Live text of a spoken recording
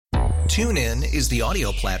TuneIn is the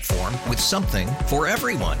audio platform with something for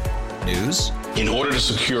everyone. News. In order to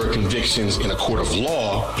secure convictions in a court of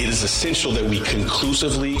law, it is essential that we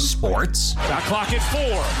conclusively. Sports. Shot clock at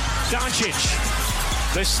 4.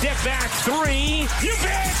 Doncic. The step back 3. You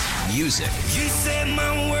bet. Music. You set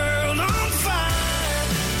my world on fire.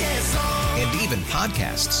 Yes, and even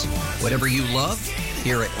podcasts. Whatever you love,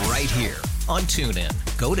 hear it right here on TuneIn.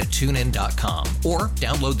 Go to TuneIn.com or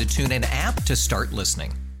download the TuneIn app to start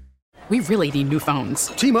listening. We really need new phones.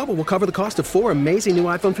 T-Mobile will cover the cost of 4 amazing new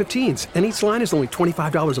iPhone 15s, and each line is only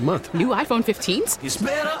 $25 a month. New iPhone 15s? It's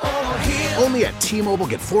better over here. Only at T-Mobile,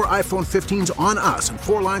 get 4 iPhone 15s on us and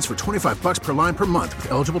 4 lines for $25 per line per month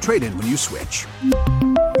with eligible trade-in when you switch.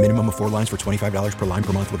 Minimum of 4 lines for $25 per line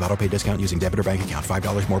per month with autopay discount using debit or bank account.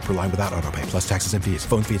 $5 more per line without autopay, plus taxes and fees.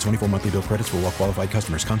 Phone fee at 24 monthly bill credits for well-qualified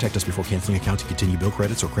customers. Contact us before canceling account to continue bill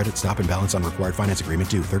credits or credit stop and balance on required finance agreement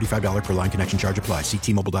due. $35 per line connection charge applies. See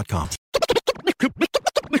T-Mobile.com.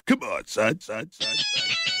 Come on, son.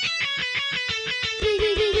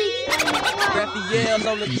 Raphael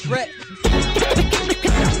on the track.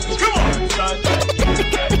 Come on, son.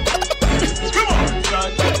 Come on,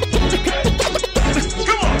 son. Come on,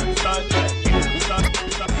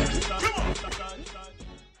 son.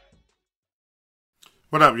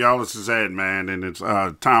 What up, y'all? This is Ed, man, and it's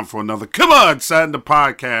time for another Come On, Son, the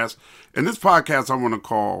podcast. And this podcast I want to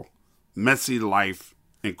call Messy Life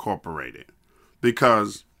Incorporated,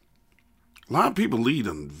 because a lot of people lead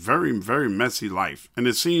a very, very messy life. And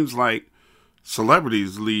it seems like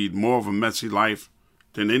celebrities lead more of a messy life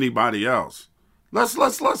than anybody else. Let's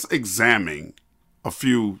examine a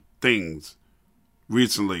few things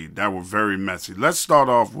recently that were very messy. Let's start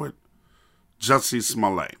off with Jussie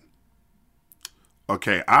Smollett.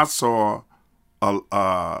 Okay, I saw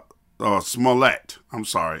Smollett. I'm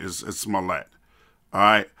sorry, it's Smollett. All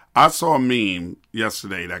right. I saw a meme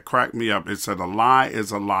yesterday that cracked me up. It said, a lie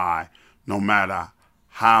is a lie, no matter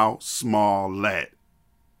how small it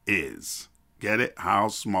is. Get it? How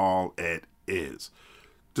small it is.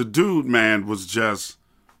 The dude, man, was just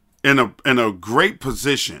in a great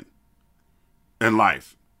position in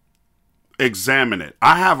life. Examine it.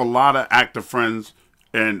 I have a lot of actor friends,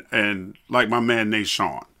 and like my man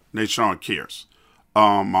Nashawn Kearse,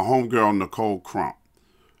 my homegirl Nicole Crump.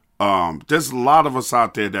 There's a lot of us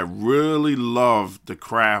out there that really love the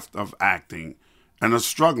craft of acting and are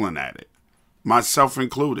struggling at it, myself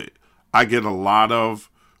included. I get a lot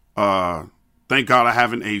of, thank God I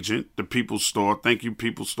have an agent, the People's Store. Thank you,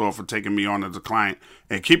 People's Store, for taking me on as a client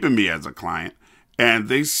and keeping me as a client. And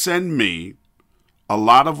they send me a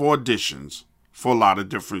lot of auditions for a lot of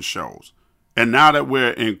different shows. And now that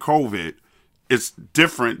we're in COVID, it's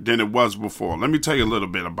different than it was before. Let me tell you a little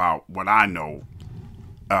bit about what I know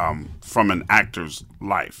from an actor's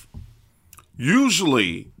life.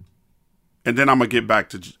 Usually, and then I'm going to get back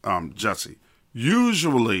to Jussie.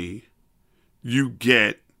 Usually, you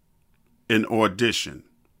get an audition.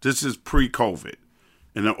 This is pre-COVID.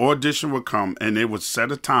 And an audition would come, and they would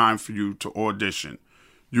set a time for you to audition.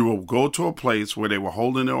 You will go to a place where they were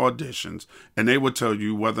holding the auditions, and they would tell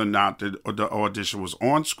you whether or not the audition was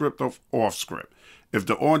on script or off script. If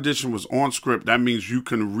the audition was on script, that means you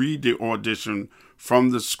can read the audition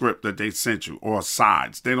from the script that they sent you, or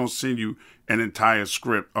sides. They don't send you an entire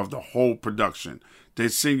script of the whole production. They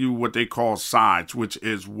send you what they call sides, which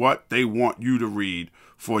is what they want you to read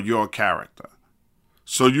for your character.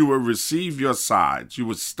 So you will receive your sides, you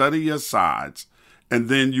would study your sides, and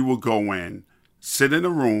then you will go in, sit in a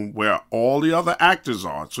room where all the other actors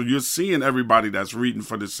are. So you're seeing everybody that's reading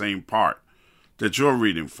for the same part that you're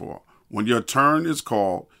reading for. When your turn is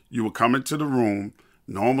called, you will come into the room,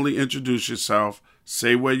 normally introduce yourself,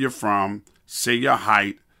 say where you're from, say your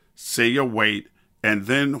height, say your weight, and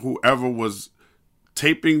then whoever was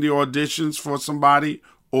taping the auditions for somebody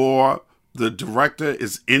or the director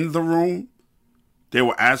is in the room, they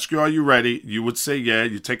will ask you, are you ready? You would say, yeah.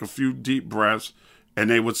 You take a few deep breaths, and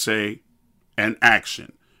they would say, and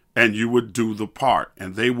action. And you would do the part,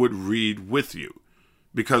 and they would read with you.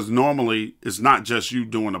 Because normally, it's not just you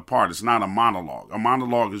doing a part. It's not a monologue. A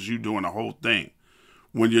monologue is you doing the whole thing.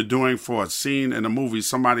 When you're doing for a scene in a movie,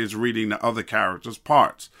 somebody's reading the other character's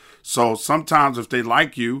parts. So sometimes if they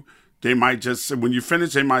like you, they might just say, when you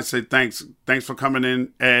finish, they might say, thanks for coming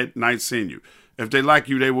in, Ed, nice seeing you. If they like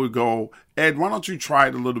you, they would go, Ed, why don't you try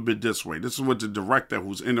it a little bit this way? This is what the director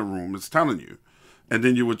who's in the room is telling you. And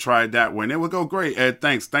then you would try it that way. And they would go, great, Ed,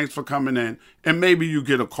 thanks for coming in. And maybe you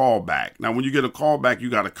get a call back. Now, when you get a call back, you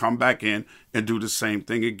got to come back in and do the same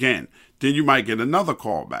thing again. Then you might get another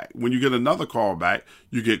call back. When you get another call back,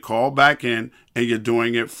 you get called back in, and you're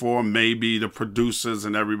doing it for maybe the producers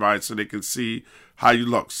and everybody so they can see how you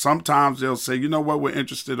look. Sometimes they'll say, you know what, we're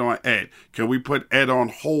interested on Ed. Can we put Ed on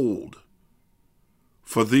hold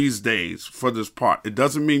for these days for this part? It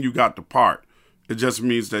doesn't mean you got the part. It just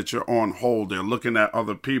means that you're on hold. They're looking at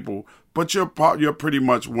other people, but you're pretty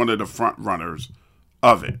much one of the front runners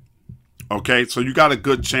of it. Okay, so you got a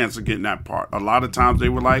good chance of getting that part. A lot of times they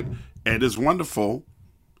were like, Ed is wonderful.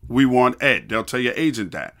 We want Ed. They'll tell your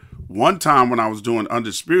agent that. One time when I was doing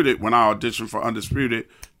Undisputed, when I auditioned for Undisputed,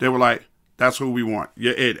 they were like, that's who we want.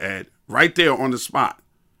 You're it, Ed. Right there on the spot.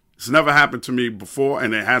 It's never happened to me before,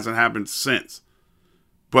 and it hasn't happened since.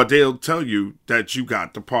 But they'll tell you that you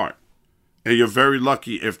got the part. And you're very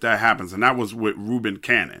lucky if that happens. And that was with Reuben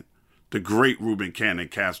Cannon. The great Reuben Cannon,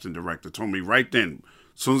 casting director, told me right then,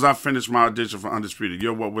 as soon as I finished my audition for Undisputed,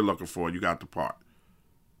 you're what we're looking for. You got the part.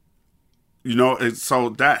 You know, so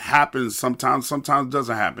that happens sometimes. Sometimes it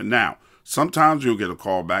doesn't happen. Now, sometimes you'll get a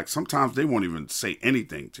call back. Sometimes they won't even say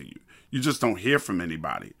anything to you. You just don't hear from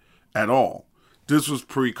anybody at all. This was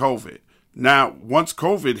pre-COVID. Now, once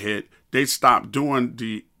COVID hit, they stopped doing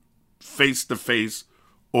the face-to-face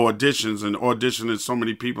auditions and auditioning so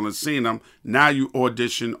many people and seeing them. Now you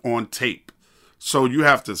audition on tape. So you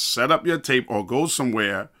have to set up your tape or go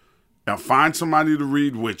somewhere and find somebody to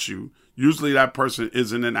read with you. Usually that person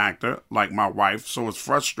isn't an actor like my wife, so it's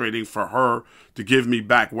frustrating for her to give me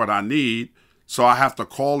back what I need. So I have to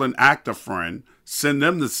call an actor friend, send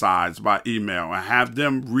them the sides by email, and have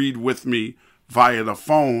them read with me via the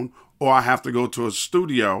phone, or I have to go to a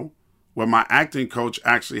studio where my acting coach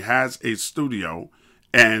actually has a studio,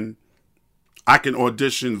 and I can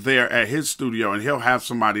audition there at his studio, and he'll have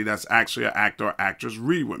somebody that's actually an actor or actress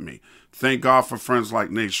read with me. Thank God for friends like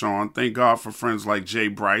Nashawn. Thank God for friends like Jay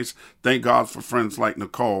Bryce. Thank God for friends like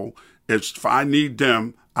Nicole. If I need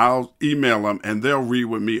them, I'll email them, and they'll read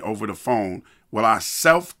with me over the phone. Well, I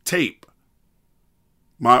self-tape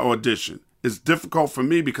my audition. It's difficult for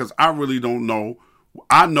me because I really don't know.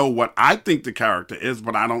 I know what I think the character is,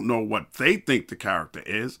 but I don't know what they think the character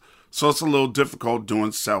is. So it's a little difficult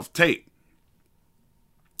doing self-tape.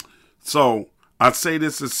 So I say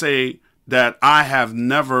this to say that I have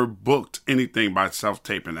never booked anything by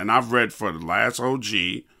self-taping. And I've read for The Last OG.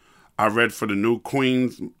 I read for the new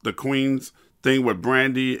Queens, the Queens thing with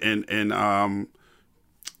Brandy and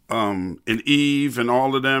Eve and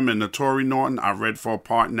all of them, and Notori Norton. I read for a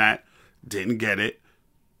part in that. Didn't get it.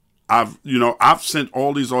 I've sent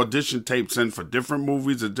all these audition tapes in for different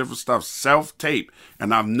movies and different stuff, self-tape,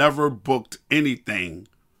 and I've never booked anything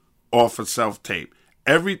off of self-tape.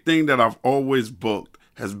 Everything that I've always booked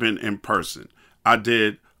has been in person. I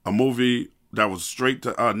did a movie that was straight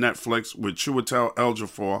to Netflix with Chiwetel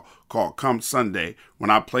Ejiofor called Come Sunday when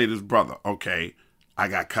I played his brother. Okay, I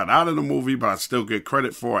got cut out of the movie, but I still get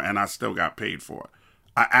credit for it, and I still got paid for it.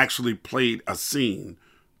 I actually played a scene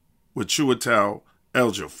with Chiwetel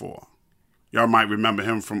Ejiofor. Y'all might remember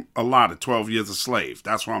him from a lot of 12 Years a Slave.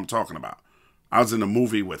 That's what I'm talking about. I was in a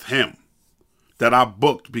movie with him that I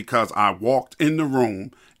booked because I walked in the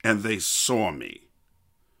room and they saw me.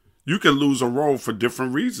 You can lose a role for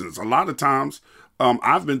different reasons. A lot of times,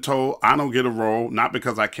 I've been told I don't get a role, not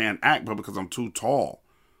because I can't act, but because I'm too tall.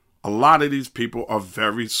 A lot of these people are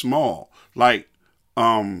very small. Like,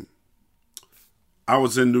 I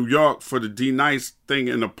was in New York for the D Nice thing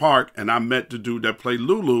in the park, and I met the dude that played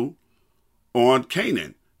Lulu on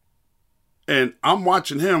Kanan. And I'm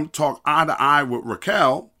watching him talk eye to eye with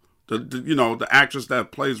Raquel, the actress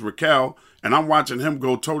that plays Raquel, and I'm watching him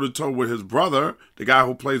go toe to toe with his brother, the guy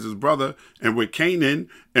who plays his brother, and with Kanan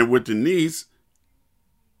and with Denise.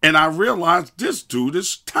 And I realized this dude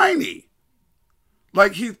is tiny.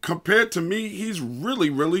 Like, compared to me, he's really,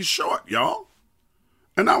 really short, y'all.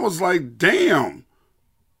 And I was like, damn.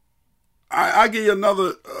 I give you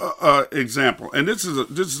another example, and this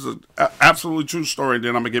is an absolutely true story. And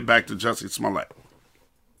then I'm gonna get back to Jussie Smollett.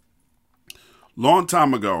 Long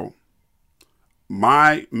time ago,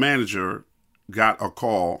 my manager got a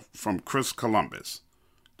call from Chris Columbus,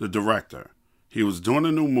 the director. He was doing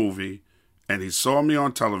a new movie, and he saw me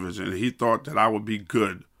on television, and he thought that I would be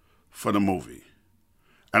good for the movie.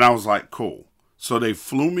 And I was like, cool. So they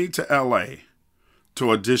flew me to L.A.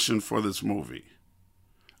 to audition for this movie.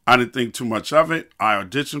 I didn't think too much of it. I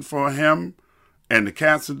auditioned for him and the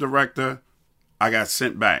casting director. I got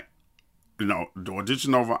sent back. The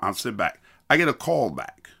audition over, I'm sent back. I get a call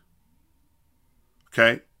back.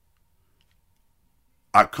 Okay?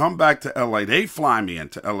 I come back to LA. They fly me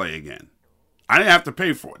into LA again. I didn't have to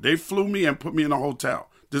pay for it. They flew me and put me in a hotel.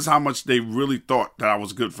 This is how much they really thought that I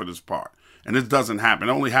was good for this part. And this doesn't happen.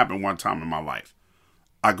 It only happened one time in my life.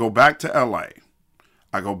 I go back to LA.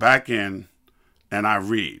 I go back in and I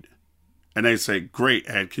read. And they say, great,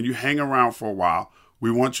 Ed, can you hang around for a while?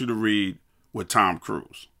 We want you to read with Tom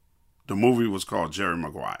Cruise. The movie was called Jerry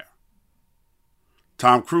Maguire.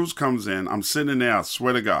 Tom Cruise comes in. I'm sitting there, I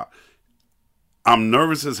swear to God. I'm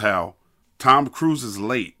nervous as hell. Tom Cruise is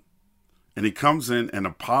late. And he comes in and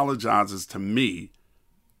apologizes to me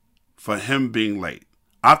for him being late.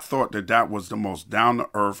 I thought that was the most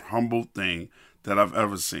down-to-earth, humble thing that I've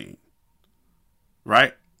ever seen.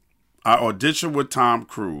 Right? I auditioned with Tom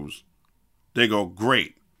Cruise. They go,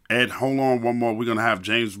 great. Ed, hold on one more. We're going to have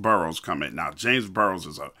James Burrows come in. Now, James Burrows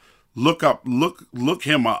is look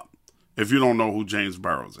him up if you don't know who James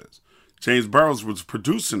Burrows is. James Burrows was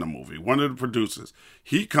producing the movie, one of the producers.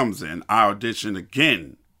 He comes in. I audition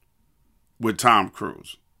again with Tom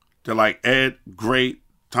Cruise. They're like, Ed, great.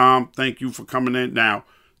 Tom, thank you for coming in. Now,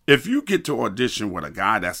 if you get to audition with a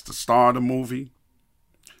guy that's the star of the movie,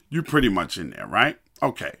 you're pretty much in there, right?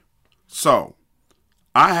 Okay. So,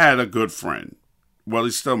 I had a good friend. Well,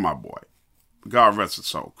 he's still my boy. God rest his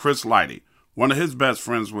soul. Chris Lighty. One of his best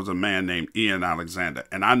friends was a man named Ian Alexander.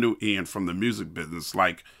 And I knew Ian from the music business.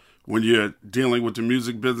 Like, when you're dealing with the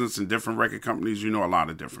music business and different record companies, you know a lot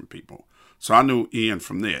of different people. So I knew Ian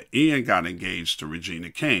from there. Ian got engaged to Regina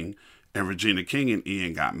King, and Regina King and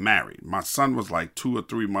Ian got married. My son was like 2 or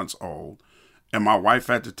 3 months old, and my wife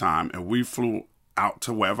at the time, and we flew out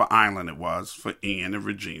to wherever island it was for Ian and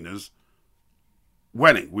Regina's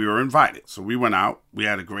wedding. We were invited. So we went out. We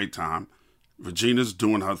had a great time. Regina's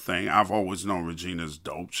doing her thing. I've always known Regina's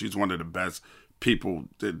dope. She's one of the best people.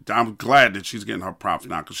 I'm glad that she's getting her props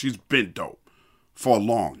now because she's been dope for a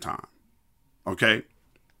long time. Okay?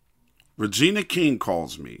 Regina King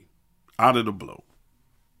calls me out of the blue.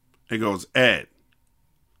 He goes, Ed.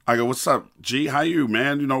 I go, what's up, G? How you,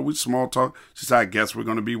 man? You know, we small talk. She said, I guess we're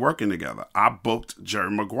going to be working together. I booked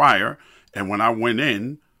Jerry Maguire, and when I went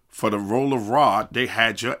in for the role of Rod, they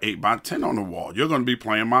had your 8x10 on the wall. You're going to be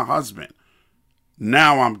playing my husband.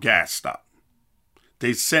 Now I'm gassed up.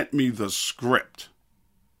 They sent me the script.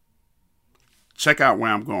 Check out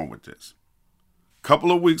where I'm going with this. A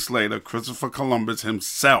couple of weeks later, Christopher Columbus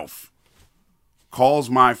himself calls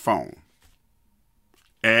my phone.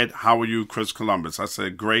 Ed, how are you, Chris Columbus? I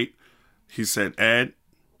said, great. He said, Ed,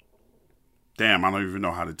 damn, I don't even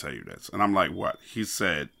know how to tell you this. And I'm like, what? He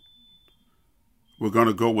said, we're going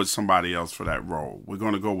to go with somebody else for that role. We're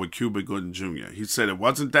going to go with Cuba Gooding Jr. He said, it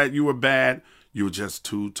wasn't that you were bad. You were just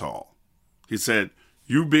too tall. He said,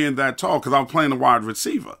 you being that tall, because I was playing a wide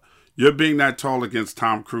receiver, you're being that tall against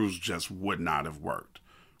Tom Cruise just would not have worked.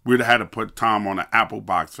 We'd have had to put Tom on an apple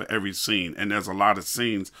box for every scene. And there's a lot of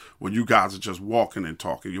scenes when you guys are just walking and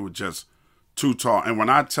talking. You were just too tall. And when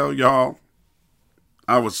I tell y'all,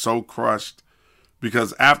 I was so crushed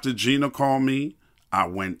because after Gina called me, I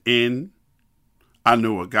went in. I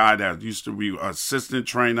knew a guy that used to be an assistant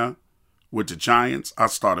trainer with the Giants. I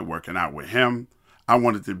started working out with him. I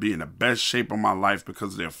wanted to be in the best shape of my life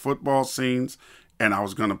because of their football scenes, and I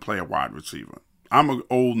was going to play a wide receiver. I'm an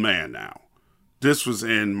old man now. This was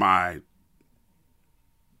I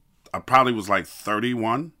probably was like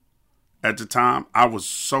 31 at the time. I was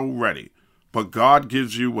so ready. But God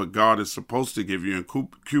gives you what God is supposed to give you. And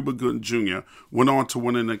Cuba Gooding Jr. went on to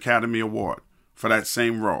win an Academy Award for that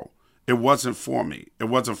same role. It wasn't for me. It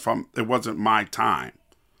wasn't my time.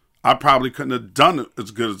 I probably couldn't have done as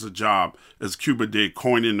good as a job as Cuba did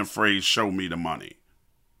coining the phrase, show me the money.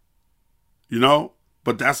 You know?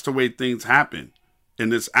 But that's the way things happen in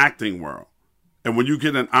this acting world. And when you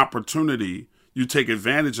get an opportunity, you take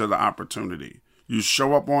advantage of the opportunity. You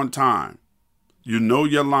show up on time. You know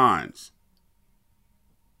your lines.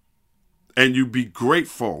 And you be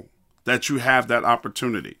grateful that you have that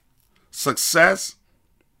opportunity. Success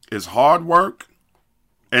is hard work,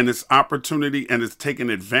 and it's opportunity, and it's taking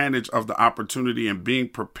advantage of the opportunity and being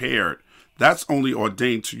prepared. That's only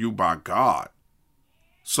ordained to you by God.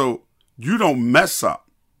 So you don't mess up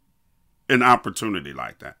an opportunity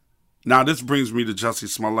like that. Now, this brings me to Jussie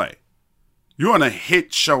Smollett. You're on a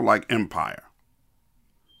hit show like Empire.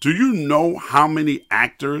 Do you know how many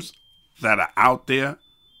actors that are out there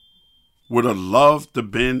would have loved to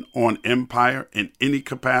been on Empire in any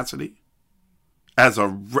capacity? As a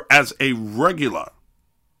regular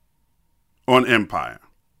on Empire.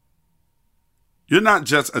 You're not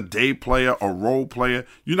just a day player or role player.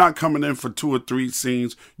 You're not coming in for 2 or 3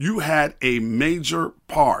 scenes. You had a major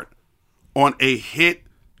part on a hit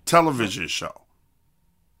television show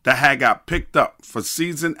that had got picked up for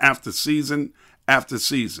season after season after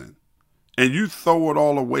season. And you throw it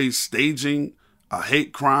all away staging a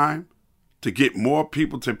hate crime to get more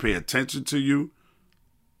people to pay attention to you.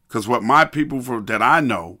 Because what my people that I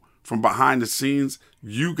know from behind the scenes,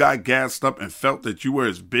 you got gassed up and felt that you were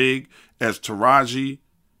as big as Taraji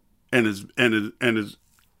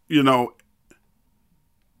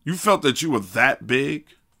you felt that you were that big,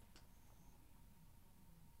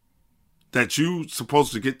 that you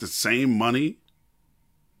supposed to get the same money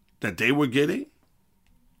that they were getting,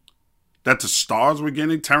 that the stars were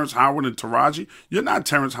getting, Terrence Howard and Taraji. You're not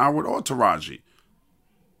Terrence Howard or Taraji.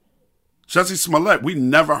 Jussie Smollett, we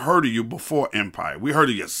never heard of you before Empire. We heard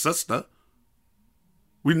of your sister.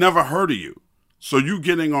 We never heard of you. So you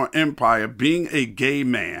getting on Empire, being a gay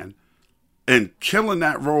man, and killing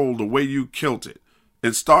that role the way you killed it,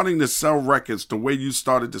 and starting to sell records the way you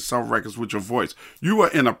started to sell records with your voice. You were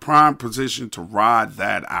in a prime position to ride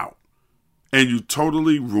that out. And you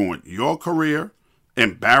totally ruined your career,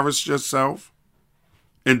 embarrassed yourself,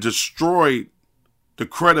 and destroyed the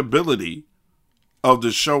credibility of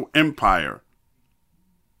the show Empire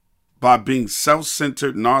by being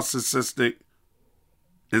self-centered, narcissistic,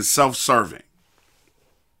 and self-serving.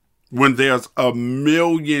 When there's a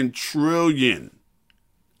million trillion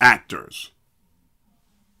actors,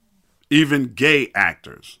 even gay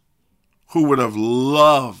actors, who would have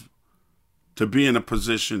loved to be in a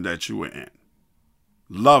position that you were in.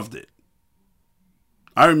 Loved it.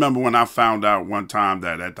 I remember when I found out one time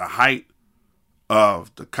that at the height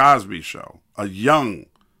of the Cosby Show, a young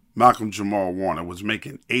Malcolm Jamal Warner was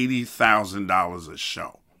making $80,000 a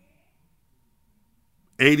show.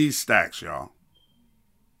 80 stacks, y'all.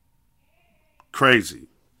 Crazy.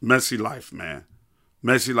 Messy life, man.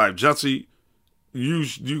 Messy life. Jussie, you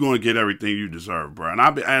going to get everything you deserve, bro. And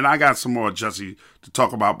I got some more Jussie to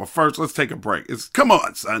talk about. But first, let's take a break. It's Come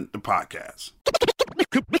On, Son, the podcast.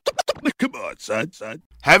 Come on, son.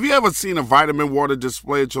 Have you ever seen a vitamin water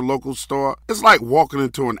display at your local store? It's like walking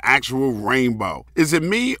into an actual rainbow. Is it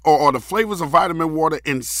me, or are the flavors of vitamin water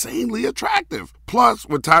insanely attractive? Plus,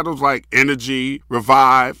 with titles like Energy,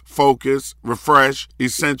 Revive, Focus, Refresh,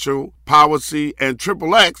 Essential, Power C, and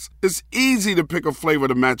Triple X, it's easy to pick a flavor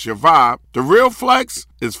to match your vibe. The real flex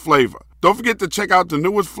is flavor. Don't forget to check out the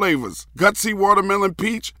newest flavors, Gutsy Watermelon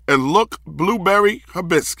Peach and Look Blueberry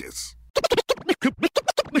Hibiscus.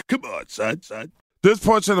 Come on, son. This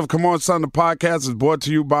portion of Come On, Son, the podcast is brought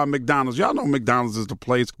to you by McDonald's. Y'all know McDonald's is the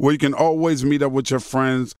place where you can always meet up with your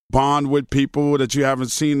friends, bond with people that you haven't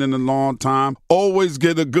seen in a long time, always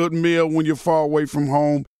get a good meal when you're far away from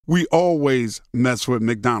home. We always mess with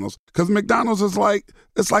McDonald's because McDonald's is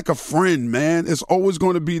it's like a friend, man. It's always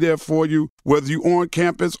going to be there for you, whether you're on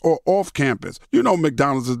campus or off campus. You know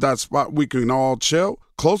McDonald's is that spot we can all chill,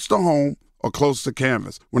 close to home, or close to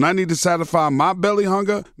canvas. When I need to satisfy my belly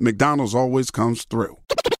hunger, McDonald's always comes through.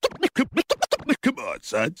 Come on,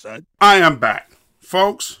 son. I am back.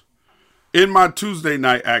 Folks, in my Tuesday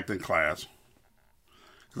night acting class,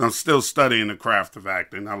 because I'm still studying the craft of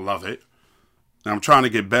acting. I love it. And I'm trying to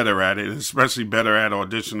get better at it, and especially better at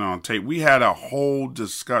auditioning on tape. We had a whole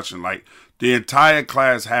discussion. Like, the entire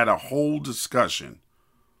class had a whole discussion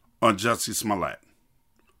on Jussie Smollett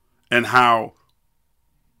and how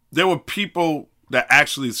there were people that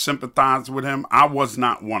actually sympathized with him. I was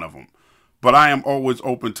not one of them. But I am always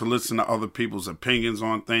open to listen to other people's opinions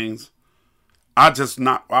on things. I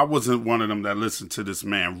wasn't one of them that listened to this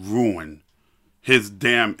man ruin his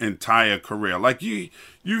damn entire career. Like, you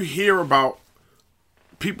hear about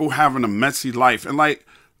people having a messy life. And, like,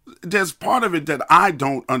 there's part of it that I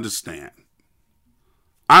don't understand.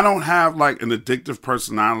 I don't have, like, an addictive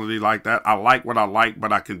personality like that. I like what I like,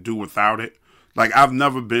 but I can do without it. Like, I've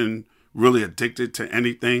never been really addicted to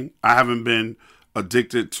anything. I haven't been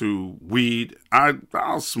addicted to weed.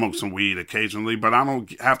 I'll smoke some weed occasionally, but I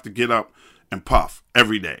don't have to get up and puff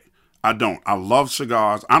every day. I don't. I love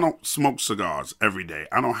cigars. I don't smoke cigars every day.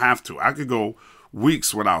 I don't have to. I could go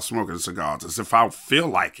weeks without smoking cigars as if I feel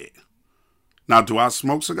like it. Now, do I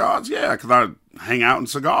smoke cigars? Yeah, because I hang out in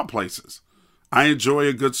cigar places. I enjoy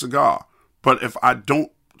a good cigar. But if I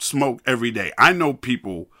don't smoke every day, I know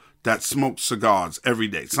people that smoke cigars every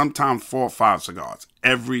day, sometimes 4 or 5 cigars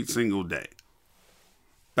every single day.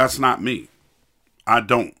 That's not me. I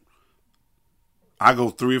don't. I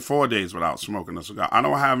go 3 or 4 days without smoking a cigar. I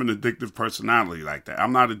don't have an addictive personality like that.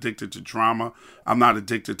 I'm not addicted to drama. I'm not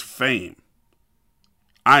addicted to fame.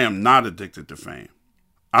 I am not addicted to fame.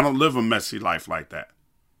 I don't live a messy life like that.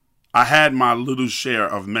 I had my little share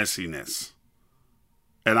of messiness.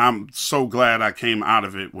 And I'm so glad I came out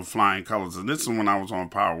of it with flying colors. And this is when I was on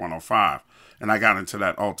Power 105. And I got into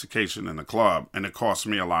that altercation in the club. And it cost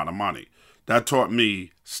me a lot of money. That taught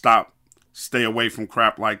me stay away from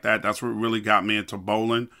crap like that. That's what really got me into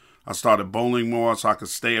bowling. I started bowling more so I could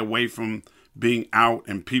stay away from being out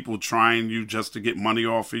and people trying you just to get money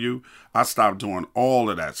off of you. I stopped doing all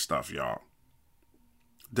of that stuff, y'all.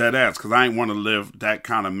 Dead ass, because I ain't want to live that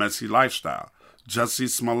kind of messy lifestyle. Jussie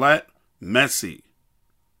Smollett, messy.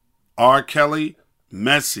 R. Kelly,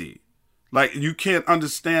 messy. Like, you can't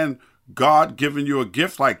understand God giving you a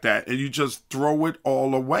gift like that and you just throw it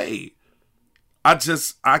all away. I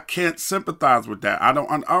can't sympathize with that.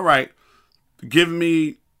 All right, give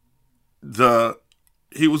me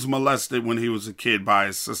he was molested when he was a kid by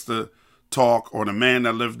his sister talk, or the man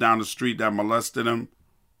that lived down the street that molested him.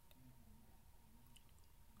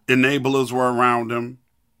 Enablers were around him.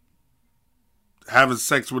 Having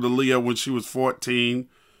sex with Aaliyah when she was 14.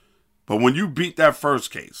 But when you beat that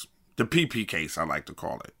first case, the PP case, I like to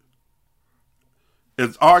call it,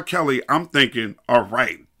 it's R. Kelly. I'm thinking, all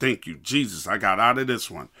right, thank you, Jesus, I got out of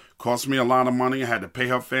this one. Cost me a lot of money. I had to pay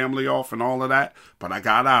her family off and all of that, but I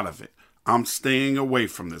got out of it. I'm staying away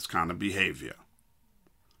from this kind of behavior.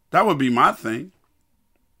 That would be my thing.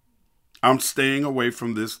 I'm staying away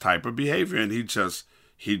from this type of behavior. And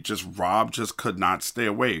Rob just could not stay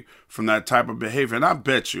away from that type of behavior. And I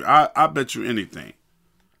bet you anything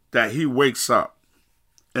that he wakes up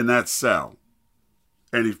in that cell,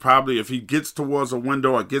 and he's probably, if he gets towards a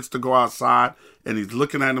window or gets to go outside, and he's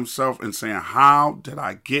looking at himself and saying, how did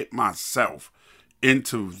I get myself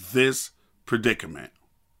into this predicament?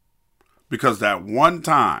 Because that one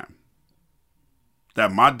time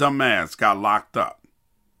that my dumb ass got locked up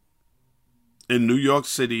in New York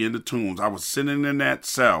City in the Tombs, I was sitting in that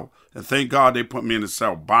cell, and thank God they put me in the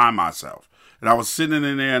cell by myself. And I was sitting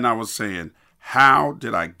in there and I was saying, how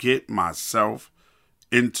did I get myself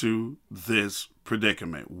into this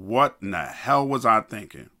predicament? What in the hell was I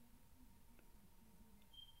thinking?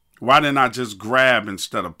 Why didn't I just grab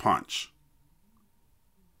instead of punch?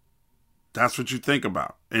 That's what you think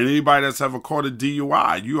about. And anybody that's ever caught a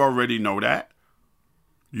DUI, you already know that.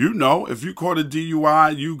 You know, if you caught a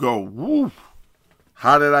DUI, you go, woo,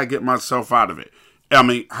 how did I get myself out of it? I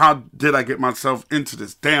mean, how did I get myself into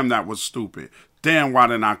this? Damn, that was stupid. Damn, why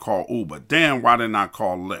didn't I call Uber? Damn, why didn't I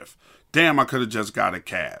call Lyft? Damn, I could have just got a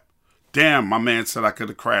cab. Damn, my man said I could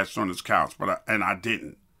have crashed on his couch, and I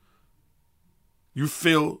didn't. You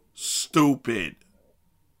feel stupid.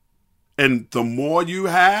 And the more you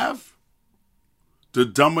have, the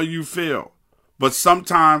dumber you feel. But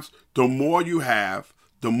sometimes the more you have,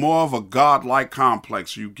 the more of a godlike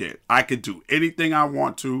complex you get. I could do anything I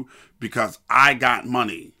want to because I got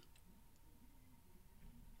money.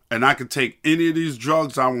 And I could take any of these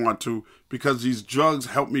drugs I want to because these drugs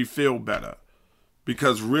help me feel better.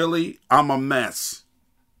 Because really, I'm a mess.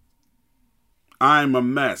 I'm a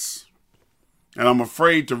mess. And I'm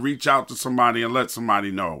afraid to reach out to somebody and let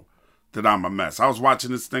somebody know that I'm a mess. I was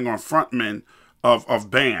watching this thing on frontmen of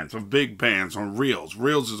bands, of big bands on Reels.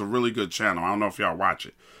 Reels is a really good channel. I don't know if y'all watch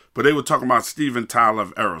it. But they were talking about Steven Tyler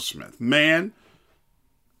of Aerosmith. Man,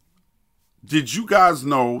 did you guys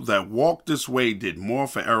know that Walk This Way did more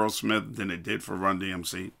for Aerosmith than it did for Run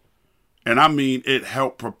DMC? And I mean, it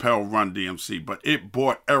helped propel Run DMC, but it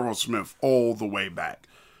brought Aerosmith all the way back.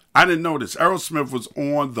 I didn't know this. Aerosmith was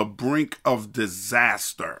on the brink of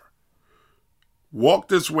disaster. Walk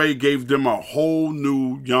This Way gave them a whole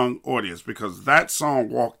new young audience because that song,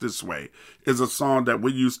 Walk This Way, is a song that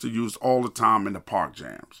we used to use all the time in the park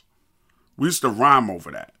jams. We used to rhyme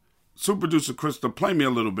over that. Super producer Krista, play me a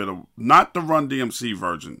little bit of, not the Run DMC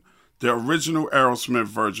version, the original Aerosmith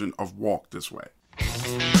version of Walk This Way.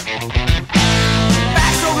 Backstory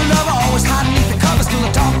lover, always hide beneath the covers till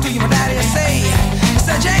I talk to you, my daddy will say.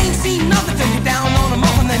 Said you ain't seen nothing till you're down on a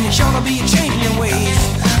muffin, then you're sure to be changing your ways.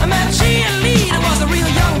 I met a cheerleader, was a real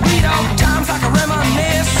young breed, all times I can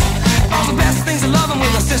reminisce. All the best things of loving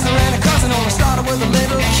with a sister and a cousin, only started with a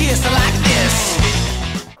little kiss like this.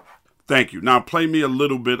 Thank you. Now play me a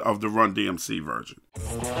little bit of the Run DMC version.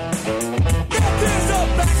 There's a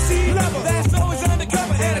backseat lover that's always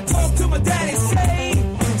undercover, and I talk to my daddy, say,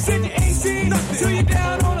 send you ain't seen nothing till you're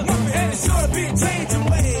down on a muffin, and it's sure to be changing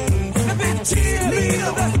ways. I've been a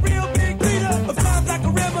cheerleader, that's a real big leader, of times like a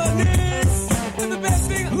reminisce. And the best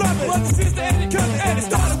thing I love it was the sister and the cousin, and it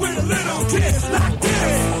started with a little kiss like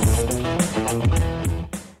this.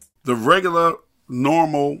 The regular,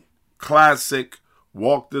 normal, classic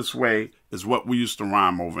Walk This Way is what we used to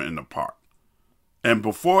rhyme over in the park. And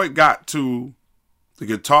before it got to the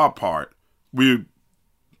guitar part, the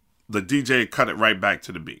DJ cut it right back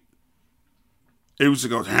to the beat. It used to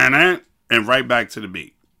go, and right back to the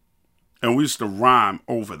beat. And we used to rhyme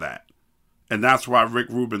over that. And that's why Rick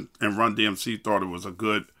Rubin and Run DMC thought it was a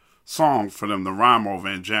good songs for them to rhyme over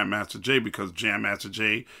in Jam Master Jay, because Jam Master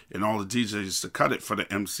Jay and all the DJs used to cut it for the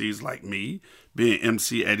MCs like me, being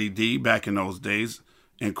MC Eddie D back in those days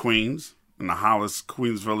in Queens, in the Hollis,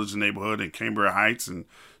 Queens Village neighborhood in Cambria Heights, and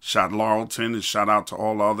shout Laurelton, and shout out to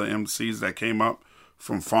all the other MCs that came up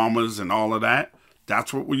from Farmers and all of that.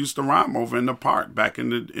 That's what we used to rhyme over in the park back in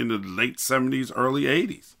the late 70s, early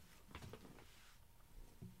 80s.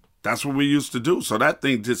 That's what we used to do. So that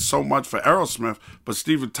thing did so much for Aerosmith, but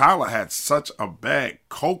Steven Tyler had such a bad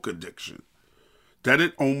coke addiction that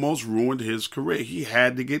it almost ruined his career. He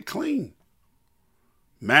had to get clean.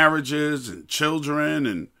 Marriages and children,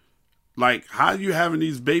 and like, how are you having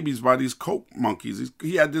these babies by these coke monkeys?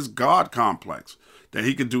 He had this God complex that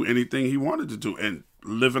he could do anything he wanted to do and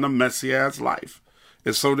living a messy-ass life.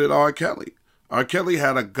 And so did R. Kelly. R. Kelly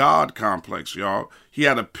had a God complex, y'all. He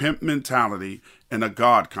had a pimp mentality and a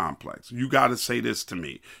God complex. You got to say this to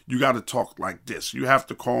me. You got to talk like this. You have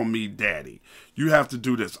to call me daddy. You have to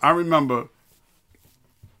do this. I remember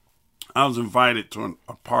I was invited to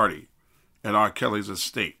a party at R. Kelly's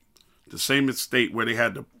estate. The same estate where they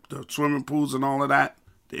had the swimming pools and all of that,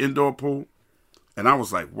 the indoor pool. And I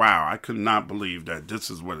was like, wow, I could not believe that this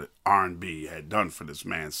is what R&B had done for this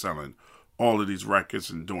man, selling all of these records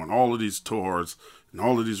and doing all of these tours and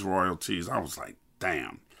all of these royalties. I was like,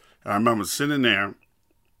 damn. And I remember sitting there and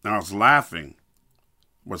I was laughing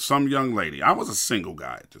with some young lady. I was a single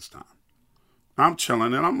guy at this time. I'm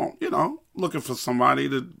chilling and I'm, looking for somebody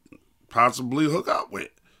to possibly hook up with.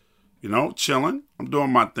 Chilling. I'm doing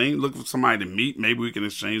my thing, looking for somebody to meet. Maybe we can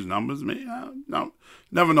exchange numbers. Maybe, no,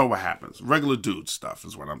 never know what happens. Regular dude stuff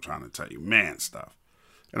is what I'm trying to tell you. Man stuff.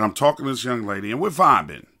 And I'm talking to this young lady and we're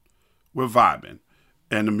vibing.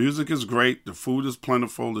 And the music is great. The food is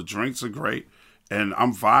plentiful. The drinks are great. And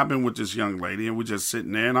I'm vibing with this young lady and we're just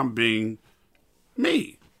sitting there and I'm being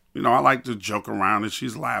me. I like to joke around and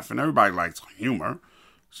she's laughing. Everybody likes humor.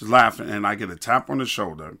 She's laughing and I get a tap on the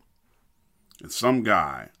shoulder. And some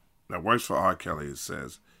guy that works for R. Kelly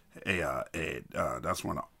says, hey, Ed, that's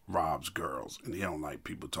one of Rob's girls. And he don't like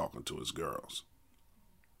people talking to his girls.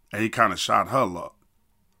 And he kind of shot her look.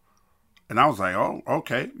 And I was like, oh,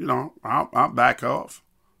 okay, I'll back off.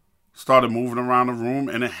 Started moving around the room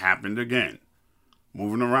and it happened again.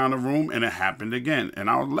 Moving around the room and it happened again. And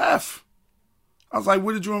I left. I was like,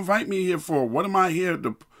 what did you invite me here for? What am I here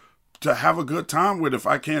to have a good time with if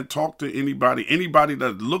I can't talk to anybody? Anybody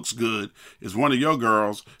that looks good is one of your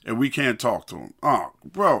girls and we can't talk to them. Oh,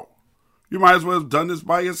 bro, you might as well have done this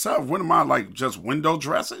by yourself. What am I, like, just window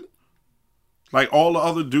dressing? Like all the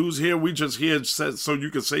other dudes here, we just here so you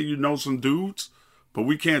can say you know some dudes, but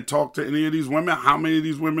we can't talk to any of these women. How many of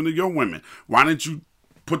these women are your women? Why didn't you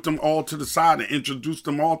put them all to the side and introduce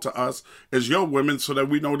them all to us as your women so that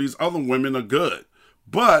we know these other women are good?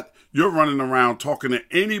 But you're running around talking to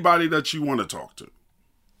anybody that you want to talk to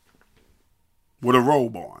with a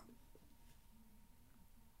robe on.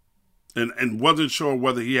 And wasn't sure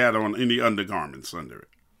whether he had on any undergarments under it.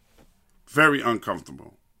 Very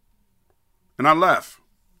uncomfortable. And I left.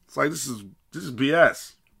 It's like, this is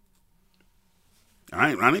BS.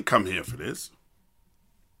 I didn't come here for this.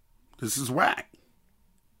 This is whack.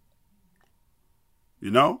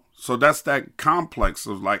 So that's that complex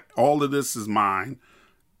of like, all of this is mine.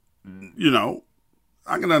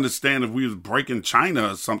 I can understand if we was breaking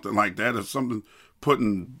China or something like that, if something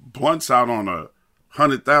putting blunts out on a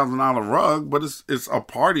 $100,000 rug, but it's a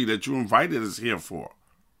party that you invited us here for.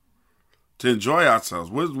 To enjoy ourselves.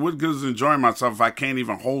 What good is enjoying myself if I can't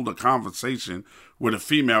even hold a conversation with a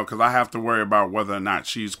female because I have to worry about whether or not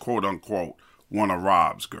she's quote unquote one of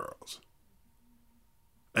Rob's girls?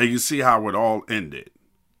 And you see how it all ended.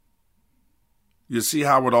 You see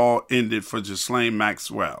how it all ended for Ghislaine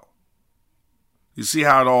Maxwell. You see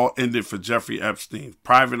how it all ended for Jeffrey Epstein.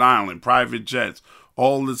 Private island, private jets,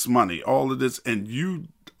 all this money, all of this, and you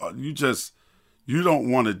don't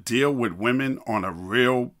want to deal with women on a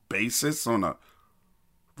real basis, on a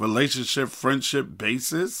relationship, friendship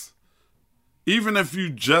basis. Even if you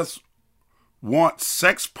just want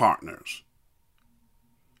sex partners,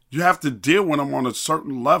 you have to deal with them on a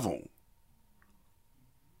certain level.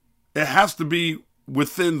 It has to be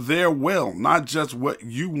within their will, not just what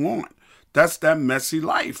you want. That's that messy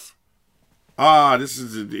life.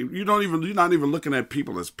 You're not even looking at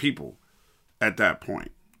people as people at that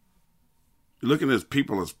point. You're looking at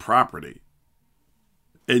people as property.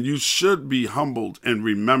 And you should be humbled and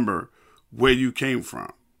remember where you came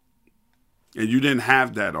from. And you didn't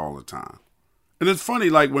have that all the time. And it's funny,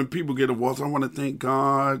 like when people get awards, I want to thank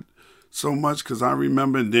God so much because I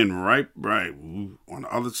remember, and then right on the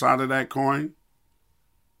other side of that coin,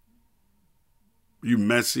 you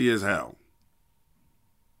messy as hell.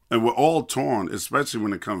 And we're all torn, especially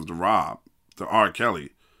when it comes to R.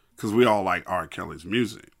 Kelly, because we all like R. Kelly's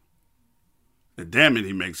music. And damn it,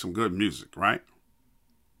 he makes some good music, right?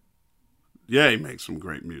 Yeah, he makes some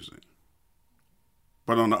great music.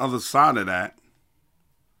 But on the other side of that,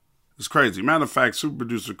 it's crazy. Matter of fact, super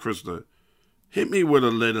producer Krista, hit me with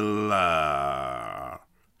a little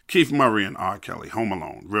Keith Murray and R. Kelly, Home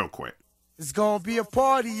Alone, real quick. It's gonna be a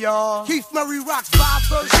party, y'all. Keith Murray rocks vibe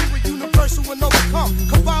version with universal and overcome.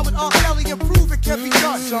 Combined with R. Kelly and prove it can be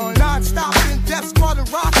done. Non-stop in Death Squad and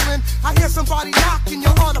Rockland. I hear somebody knocking,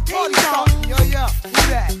 you're on a party starting. Yo, yeah, who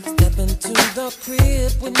that? Step into the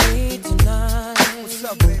crib with me tonight. What's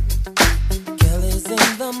up, baby? Kelly's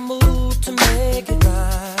in the mood to make it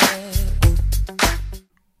right.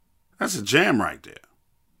 That's a jam right there.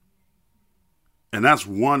 And that's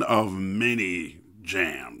one of many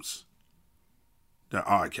jams that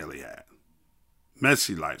R. Kelly had.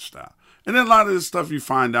 Messy lifestyle. And then a lot of this stuff you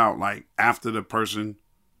find out like after the person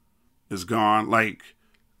is gone. Like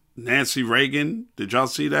Nancy Reagan. Did y'all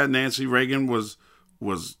see that? Nancy Reagan was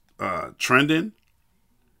trending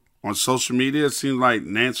on social media. It seemed like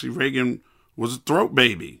Nancy Reagan was a throat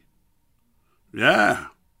baby. Yeah.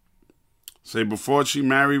 Say before she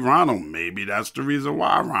married Ronald. Maybe that's the reason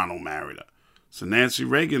why Ronald married her. So Nancy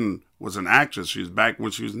Reagan was an actress. She was back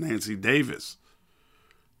when she was Nancy Davis.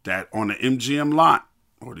 That on the MGM lot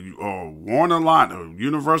or Warner lot or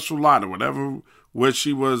Universal lot or whatever, where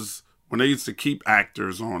she was, when they used to keep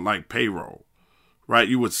actors on like payroll, right?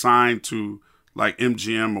 You would sign to like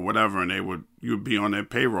MGM or whatever, and you would be on their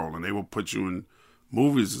payroll, and they would put you in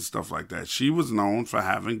movies and stuff like that. She was known for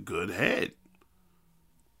having good head.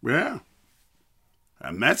 Yeah.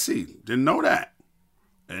 And Messy didn't know that.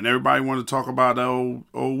 And everybody wanted to talk about old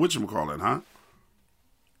whatchamacallit, huh?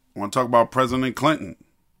 Want to talk about President Clinton.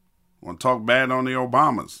 Want to talk bad on the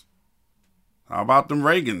Obamas. How about them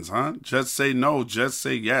Reagans, huh? Just say no, just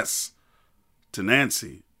say yes to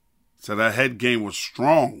Nancy. Said her head game was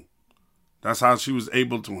strong. That's how she was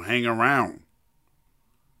able to hang around.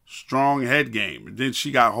 Strong head game. And then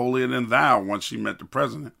she got holier than thou once she met the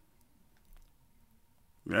president.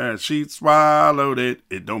 Yeah, she swallowed it.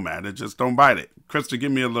 It don't matter. Just don't bite it. Krista,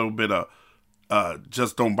 give me a little bit of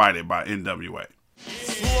Just Don't Bite It by NWA.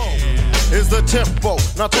 Is the tempo,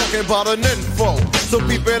 not talking about an info. So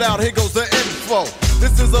beep it out, here goes the info.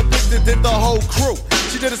 This is a bitch that did the whole crew.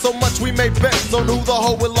 She did it so much we made bets on who the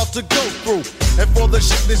hoe would love to go through. And for the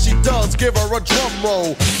shit that she does, give her a drum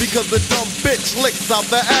roll. Because the dumb bitch licks out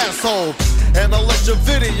the asshole. And I'll let your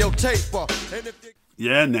videotape her. And if you...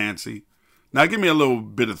 Yeah, Nancy. Now give me a little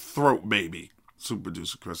bit of throat baby, super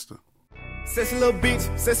producer Krista. Sexy little bitch,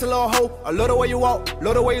 sexy little hoe. I love the way you walk,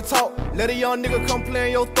 love the way you talk. Let a young nigga come play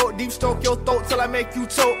in your throat, deep stroke your throat till I make you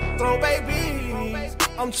choke. Throw babies,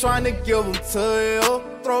 I'm trying to give them to you.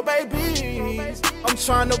 Throw babies, I'm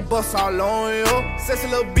trying to bust all on you. Sexy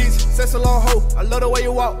little bitch, sexy little hoe. I love the way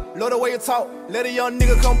you walk, love the way you talk. Let a young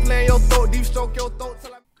nigga come play in your throat, deep stroke your throat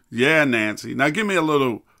till I... Yeah, Nancy. Now give me a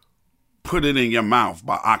little Put It In Your Mouth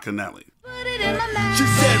by Akinelli. She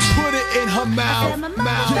said put it in her mouth,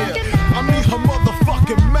 yeah. I mean her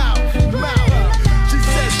motherfucking mouth. She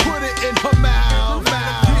said put it in her mouth,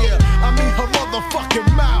 yeah. I mean her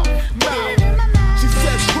motherfucking mouth. She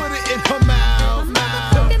said put it in her mouth,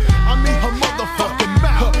 I mean her motherfucking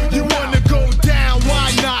mouth. You wanna go down,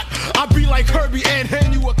 why not? I'll be like Herbie and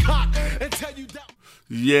hand you a cock and tell you that.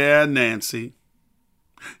 Yeah, Nancy.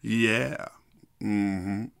 Yeah.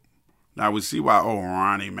 Mm-hmm. Now we see why old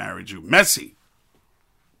Ronnie married you. Messy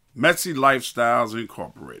Lifestyles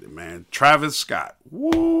Incorporated, man. Travis Scott.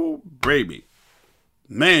 Woo, baby.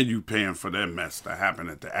 Man, you paying for that mess that happened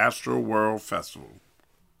at the Astro World Festival.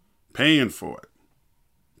 Paying for it.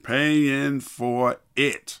 Paying for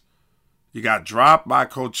it. You got dropped by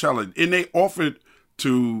Coachella. And they offered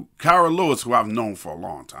to Kyra Lewis, who I've known for a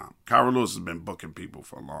long time. Kyra Lewis has been booking people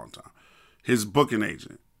for a long time. His booking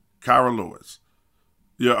agent, Kyra Lewis.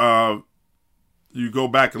 You go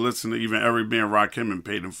back and listen to even Eric B. and Rakim and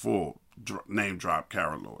Paid in Full name drop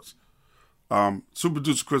Kyra Lewis. Super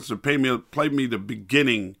Producer Krista, play me the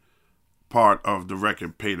beginning part of the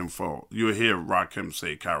record Paid in Full. You'll hear Rakim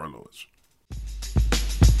say Kyra Lewis.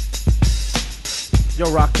 Yo,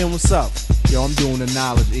 Rakim, what's up? Yo, I'm doing the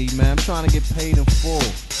knowledge, E, man. I'm trying to get paid in full.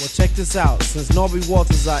 Well, check this out. Since Norby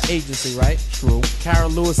Walters is our agency, right? True.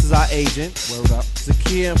 Kyra Lewis is our agent. Word up.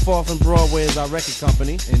 Zakiya and 4th and Broadway is our record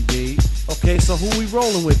company. Indeed. Okay, so who we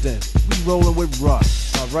rolling with then? We rolling with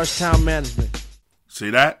Rush. Rush Town Management. See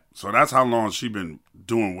that? So that's how long she been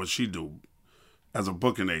doing what she do as a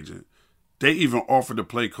booking agent. They even offered to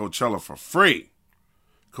play Coachella for free.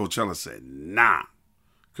 Coachella said, nah.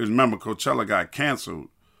 Because remember, Coachella got canceled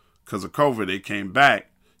because of COVID, they came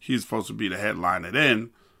back. He's supposed to be the headliner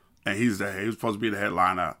then, and he was supposed to be the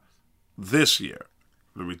headliner this year,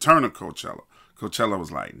 the return of Coachella. Coachella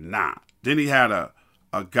was like, nah. Then he had a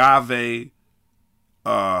agave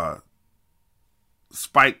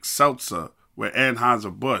spiked seltzer with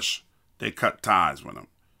Anheuser-Busch. They cut ties with him.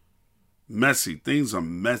 Messy. Things are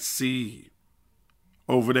messy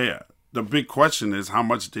over there. The big question is, how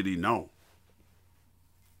much did he know?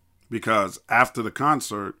 Because after the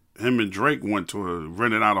concert, him and Drake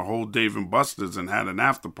rented out a whole Dave & Buster's and had an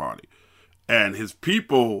after party. And his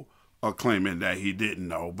people are claiming that he didn't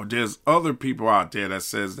know. But there's other people out there that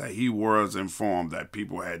says that he was informed that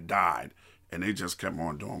people had died. And they just kept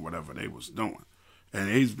on doing whatever they was doing. And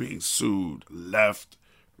he's being sued left,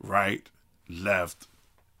 right,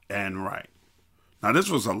 and right. Now, this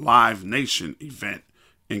was a Live Nation event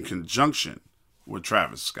in conjunction with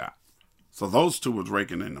Travis Scott. So those two was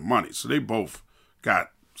raking in the money. So they both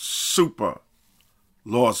got super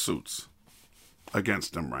lawsuits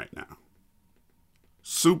against them right now.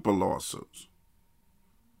 Super lawsuits.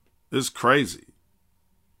 It's crazy.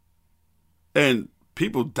 And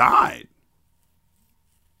people died.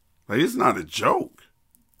 Like, it's not a joke.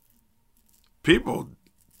 People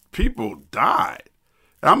died.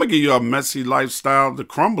 I'm going to give you a messy lifestyle, the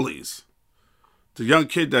Crumblies. The young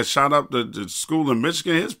kid that shot up the school in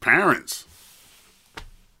Michigan, his parents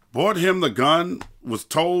bought him the gun, was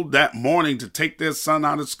told that morning to take their son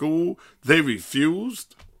out of school. They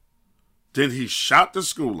refused. Then he shot the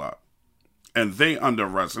school up, and they under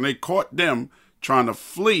arrest. And they caught them trying to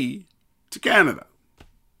flee to Canada.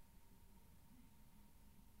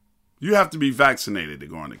 You have to be vaccinated to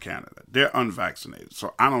go into Canada. They're unvaccinated.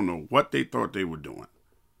 So I don't know what they thought they were doing.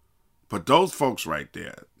 But those folks right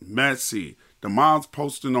there, messy. The mom's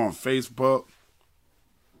posting on Facebook,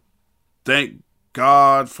 thank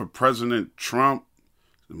God for President Trump.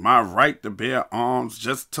 My right to bear arms.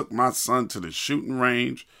 Just took my son to the shooting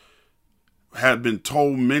range. Had been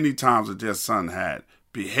told many times that their son had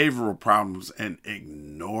behavioral problems and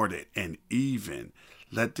ignored it. And even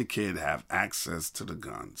let the kid have access to the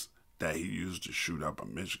guns that he used to shoot up a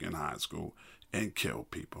Michigan high school and kill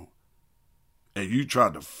people. And you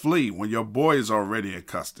tried to flee when your boy is already in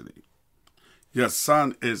custody. Your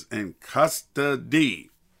son is in custody.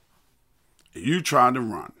 And you tried to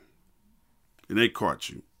run. And they caught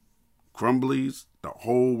you. Crumblies, the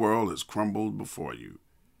whole world has crumbled before you.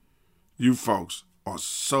 You folks are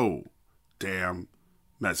so damn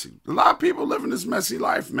messy. A lot of people living this messy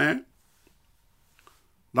life, man.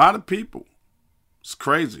 A lot of people. It's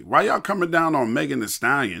crazy. Why y'all coming down on Megan Thee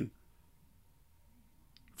Stallion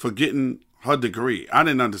for getting her degree? I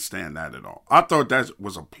didn't understand that at all. I thought that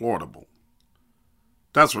was applaudable.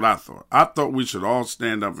 That's what I thought. I thought we should all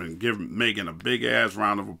stand up and give Megan a big-ass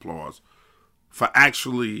round of applause for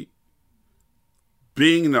actually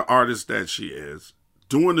being the artist that she is,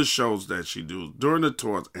 doing the shows that she does, during the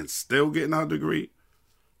tours, and still getting her degree.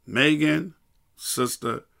 Megan,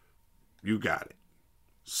 sister, you got it.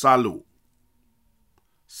 Salute.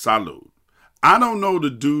 Salute. I don't know the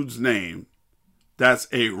dude's name. That's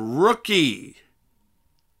a rookie.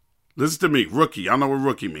 Listen to me, rookie. I know what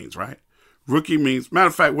rookie means, right? Rookie means, matter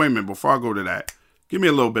of fact, wait a minute, before I go to that, give me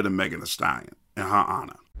a little bit of Megan Thee Stallion in her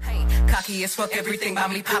honor. Hey, cocky as fuck, everything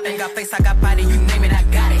about me popping, got face, I got body, you name it, I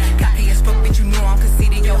got it. Cocky as fuck, bitch, you know I'm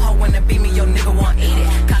conceited, your hoe wanna be me, your nigga want eat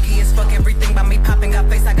it. Cocky as fuck, everything about me popping, got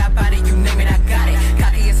face, I got body, you name it, I got it.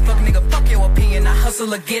 Cocky as fuck, nigga, fuck your opinion, I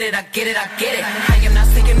hustle or get it, I get it, I get it. I am not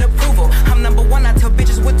seeking approval, I'm number one, I tell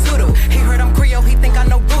bitches what to do. He heard I'm Creole, he think I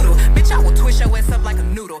know voodoo. Bitch, I will twist your ass up like a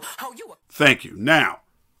noodle. Oh, you a- Thank you. Now,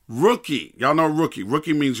 rookie. Y'all know rookie.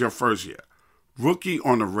 Rookie means your first year. Rookie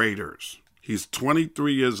on the Raiders. He's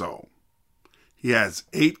 23 years old. He has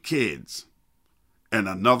 8 kids and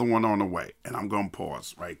another one on the way. And I'm going to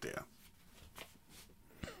pause right there.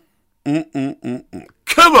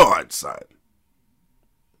 Come on, son.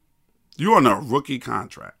 You on a rookie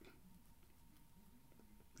contract.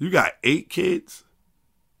 You got 8 kids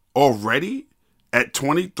already at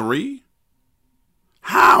 23?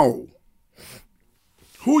 How?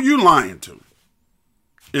 Who you lying to?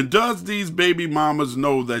 And does these baby mamas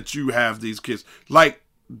know that you have these kids? Like,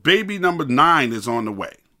 baby number 9 is on the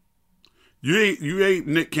way. You ain't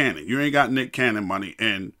Nick Cannon. You ain't got Nick Cannon money.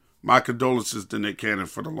 And my condolences to Nick Cannon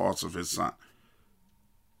for the loss of his son.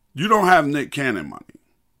 You don't have Nick Cannon money.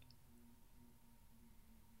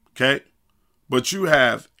 Okay? But you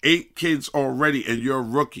have 8 kids already and you're a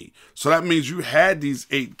rookie. So that means you had these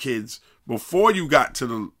 8 kids before you got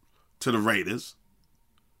to the Raiders.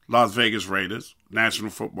 Las Vegas Raiders, National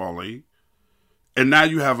Football League. And now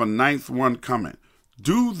you have a 9th one coming.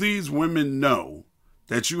 Do these women know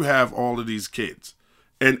that you have all of these kids?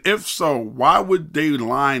 And if so, why would they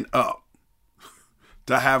line up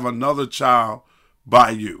to have another child by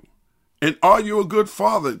you? And are you a good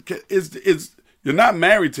father? You're not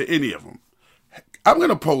married to any of them. I'm going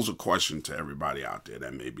to pose a question to everybody out there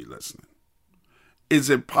that may be listening. Is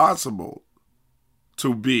it possible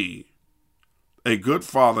to be a good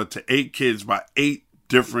father to 8 kids by 8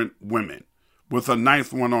 different women with a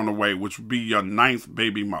 9th one on the way, which would be your 9th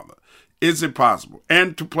baby mother? Is it possible?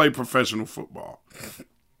 And to play professional football.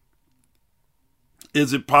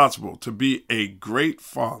 Is it possible to be a great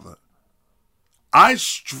father? I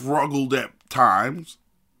struggled at times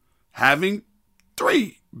having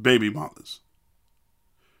 3 baby mothers.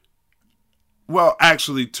 Well,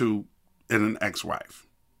 actually 2 and an ex-wife.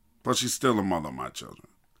 But she's still a mother of my children.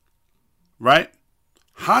 Right?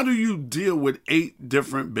 How do you deal with 8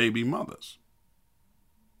 different baby mothers?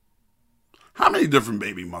 How many different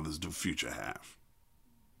baby mothers do Future have?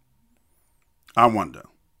 I wonder.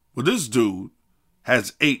 Well, this dude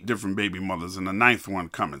has 8 different baby mothers and a 9th one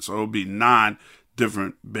coming. So it'll be 9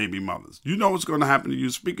 different baby mothers. You know what's going to happen to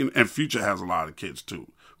you? Speaking, and Future has a lot of kids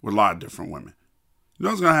too, with a lot of different women. You know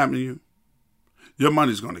what's going to happen to you? Your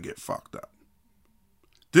money's going to get fucked up.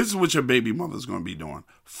 This is what your baby mother's going to be doing.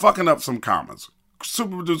 Fucking up some commas.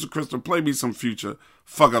 Super producer Krista, play me some Future.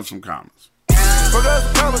 Fuck up some commas. Fuck up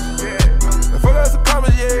some commas, yeah. Fuck up some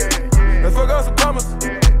commas, yeah. Fuck up some commas.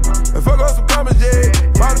 Fuck up some commas, yeah.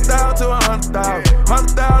 100,000 to 100,000.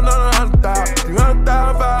 100,000 on 100,000.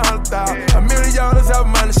 300,000, 500,000. $1 million is how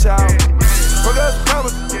money shout. Fuck up some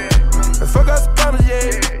commas, yeah. Fuck up some commas,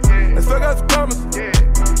 yeah. Fuck up some commas, yeah.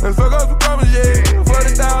 Fuck up some commas, yeah.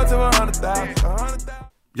 40,000 to 100,000. 100,000.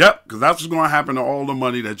 Yep, because that's what's going to happen to all the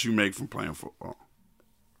money that you make from playing football.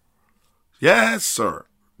 Yes, sir.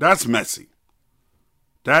 That's messy.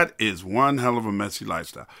 That is one hell of a messy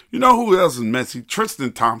lifestyle. You know who else is messy?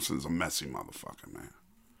 Tristan Thompson's a messy motherfucker, man.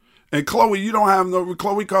 And Khloe,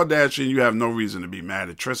 Khloe Kardashian, you have no reason to be mad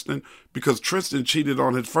at Tristan because Tristan cheated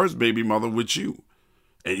on his first baby mother with you.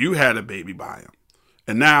 And you had a baby by him.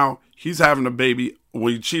 And now he's having a baby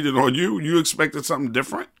when he cheated on you. You expected something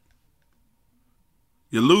different?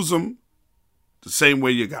 You lose him the same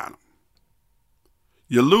way you got him.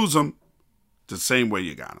 You lose him the same way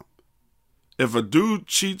you got him. If a dude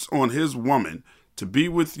cheats on his woman to be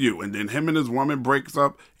with you and then him and his woman breaks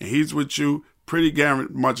up and he's with you, pretty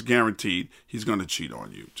much guaranteed he's going to cheat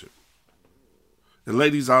on you too. The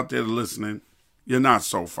ladies out there listening, you're not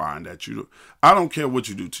so fine that you do. I don't care what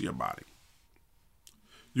you do to your body.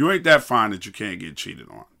 You ain't that fine that you can't get cheated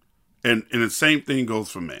on. And the same thing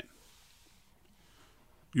goes for men.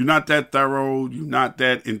 You're not that thorough. You're not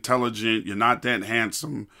that intelligent. You're not that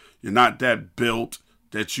handsome. You're not that built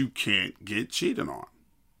that you can't get cheated on.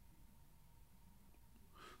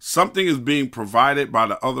 Something is being provided by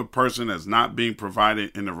the other person that's not being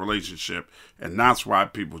provided in the relationship, and that's why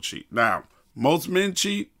people cheat. Now, most men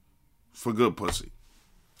cheat for good pussy.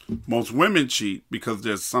 Most women cheat because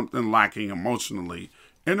there's something lacking emotionally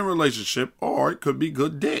in a relationship, or it could be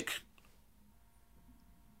good dick.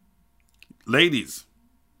 Ladies,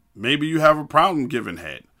 maybe you have a problem giving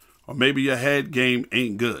head, or maybe your head game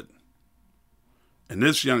ain't good. And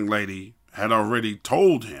this young lady had already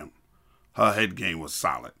told him her head game was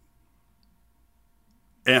solid.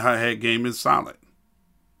 And her head game is solid.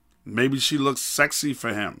 Maybe she looks sexy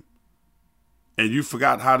for him. And you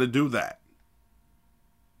forgot how to do that.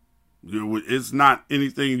 It's not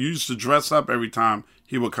anything. You used to dress up every time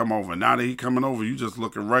he would come over. Now that he coming over, you just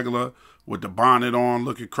looking regular with the bonnet on,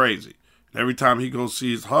 looking crazy. And every time he goes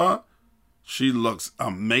sees her, she looks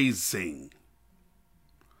amazing.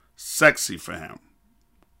 Sexy for him.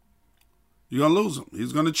 You're going to lose him.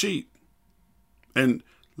 He's going to cheat. And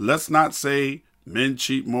let's not say men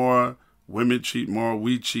cheat more, women cheat more,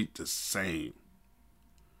 we cheat the same.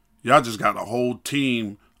 Y'all just got a whole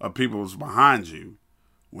team of people behind you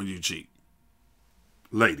when you cheat.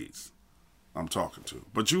 Ladies, I'm talking to.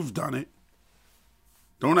 But you've done it.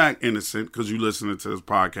 Don't act innocent because you're listening to this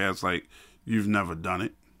podcast like you've never done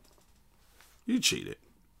it. You cheated.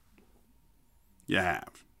 You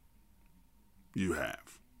have. You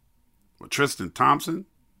have. But Tristan Thompson,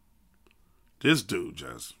 this dude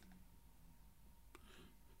just,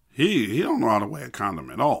 he don't know how to wear a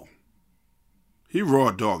condom at all. He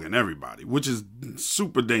raw dogging everybody, which is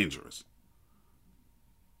super dangerous.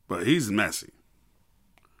 But he's messy.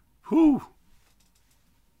 Whew.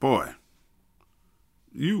 Boy,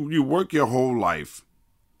 you work your whole life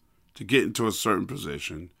to get into a certain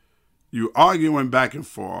position. You arguing back and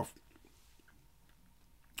forth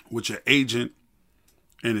with your agent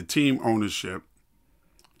and the team ownership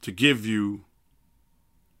to give you,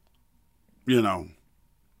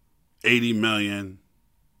 $80 million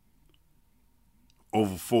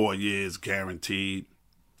over 4 years guaranteed.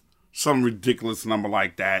 Some ridiculous number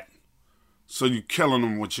like that. So you're killing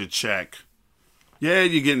them with your check. Yeah,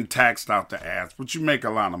 you're getting taxed out the ass, but you make a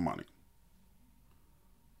lot of money.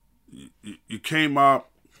 You came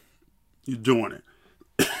up, you're doing it.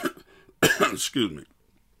 Excuse me.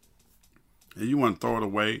 And you want to throw it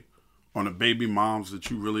away on the baby moms that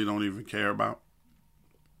you really don't even care about?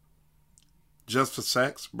 Just for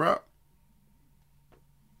sex, bro?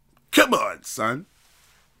 Come on, son.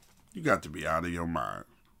 You got to be out of your mind.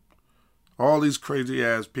 All these crazy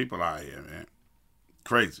ass people out here, man.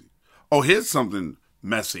 Crazy. Oh, here's something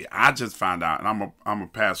messy. I just found out, and I'm gonna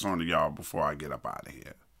pass on to y'all before I get up out of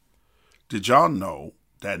here. Did y'all know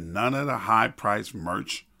that none of the high-priced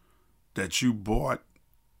merch that you bought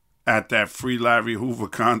at that Free Larry Hoover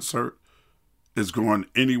concert is going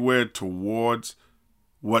anywhere towards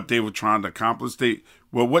what they were trying to accomplish?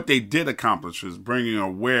 What they did accomplish is bringing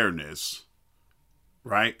awareness,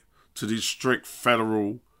 right, to these strict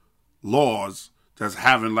federal laws that's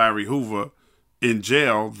having Larry Hoover in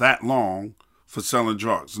jail that long for selling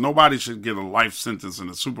drugs. Nobody should get a life sentence in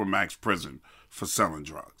a supermax prison for selling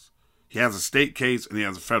drugs. He has a state case and he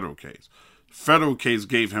has a federal case. The federal case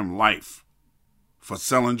gave him life for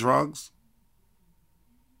selling drugs.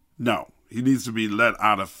 No, he needs to be let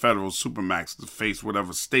out of federal supermax to face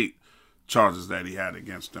whatever state charges that he had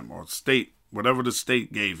against him, or state, whatever the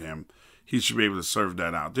state gave him, he should be able to serve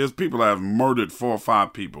that out. There's people that have murdered 4 or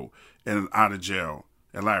 5 people and out of jail,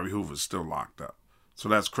 and Larry Hoover's still locked up. So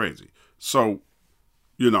that's crazy. So,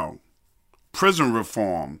 prison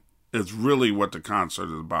reform is really what the concert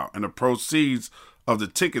is about. And the proceeds of the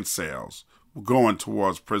ticket sales were going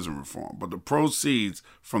towards prison reform. But the proceeds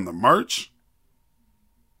from the merch,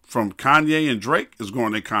 from Kanye and Drake, is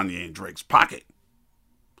going to Kanye and Drake's pocket.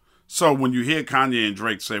 So when you hear Kanye and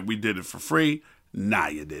Drake say, we did it for free, nah,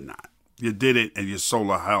 you did not. You did it and you sold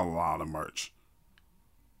a hell of a lot of merch.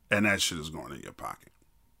 And that shit is going in your pocket.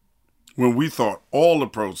 When we thought all the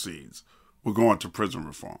proceeds were going to prison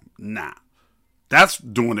reform. Nah. That's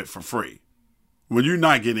doing it for free. When you're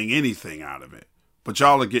not getting anything out of it. But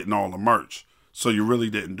y'all are getting all the merch. So you really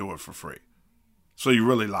didn't do it for free. So you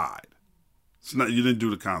really lied. You didn't do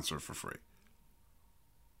the concert for free.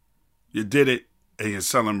 You did it and you're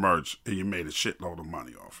selling merch and you made a shitload of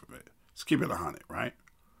money off of it. Let's keep it 100, right?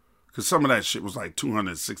 Because some of that shit was like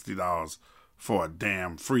 $260 for a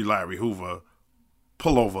damn Free Larry Hoover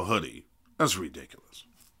pullover hoodie. That's ridiculous.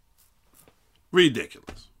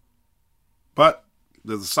 Ridiculous. But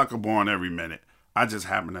there's a sucker born every minute. I just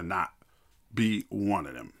happen to not be one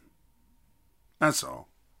of them. That's all.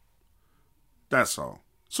 That's all.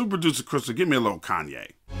 Super producer Krista, give me a little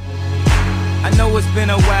Kanye. I know it's been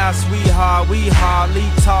a while, sweetheart. We hardly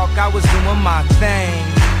talk. I was doing my thing.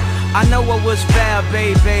 I know what was fair,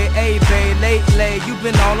 baby. Hey, babe, lately you've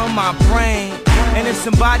been all on my brain. And if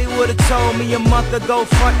somebody would've told me a month ago,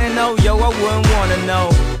 front and oh, yo, I wouldn't wanna know.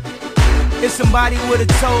 If somebody would've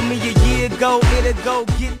told me a year ago, it'd go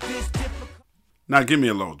get this difficult. Now give me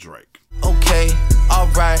a little Drake. Okay,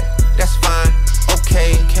 alright, that's fine.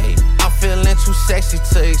 Okay, I'm feeling too sexy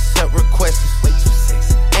to accept requests. Way too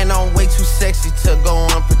sexy. And I'm way too sexy to go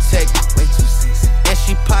unprotected. Way too sexy. And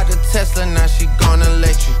she popped a Tesla, now she gonna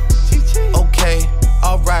let you. Okay,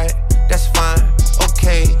 alright, that's fine.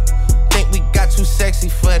 Okay, think we got too sexy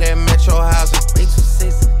for that metro housing. Way too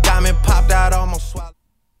sexy. Diamond popped out, almost swallowed.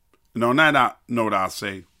 On that note, I'll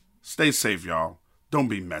say, stay safe, y'all. Don't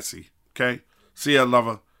be messy, okay? See ya,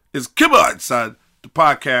 lover. It's CamQuotes, son, the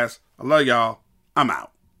podcast. I love y'all. I'm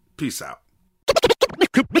out. Peace out.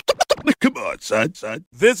 Come on, son.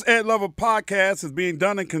 This Ed Lover podcast is being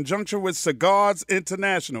done in conjunction with Cigars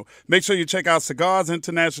International. Make sure you check out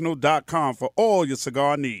cigarsinternational.com for all your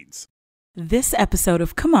cigar needs. This episode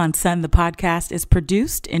of Come On Son, the podcast, is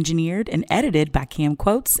produced, engineered, and edited by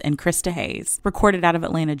CamQuotes and Krista Hayes. Recorded out of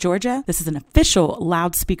Atlanta, Georgia, this is an official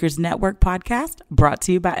Loudspeakers Network podcast brought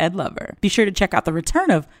to you by Ed Lover. Be sure to check out the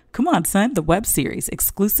return of Come On Son, the web series,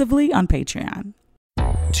 exclusively on Patreon.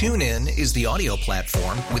 TuneIn is the audio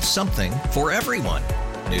platform with something for everyone.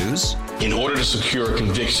 News. In order to secure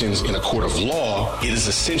convictions in a court of law, it is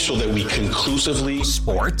essential that we conclusively.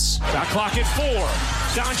 Sports. Shot clock at 4.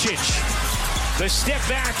 Doncic. The step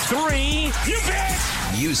back 3. You bet.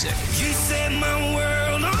 Music. You set my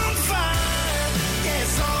world on fire.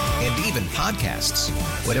 Yes, and even podcasts.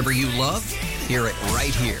 Whatever you love, hear it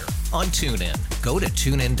right here on TuneIn. Go to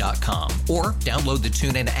TuneIn.com or download the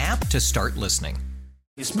TuneIn app to start listening.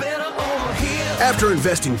 It's better over here. After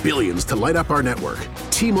investing billions to light up our network,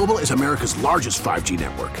 T-Mobile is America's largest 5G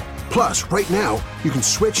network. Plus, right now, you can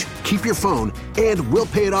switch, keep your phone, and we'll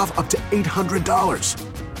pay it off up to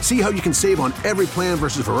 $800. See how you can save on every plan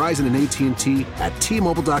versus Verizon and AT&T at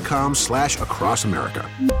T-Mobile.com/across America.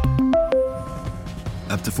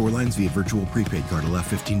 Up to 4 lines via virtual prepaid card. Allow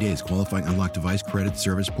 15 days. Qualifying unlocked device credit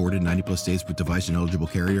service ported 90-plus days with device and eligible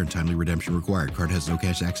carrier and timely redemption required. Card has no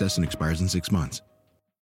cash access and expires in 6 months.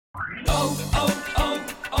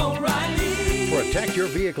 Protect your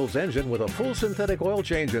vehicle's engine with a full synthetic oil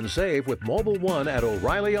change and save with Mobile One at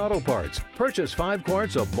O'Reilly Auto Parts. Purchase 5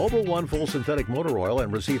 quarts of Mobile One full synthetic motor oil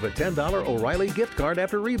and receive a $10 O'Reilly gift card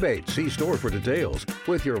after rebate. See store for details.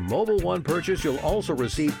 With your Mobile One purchase, you'll also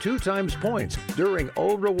receive 2 times points during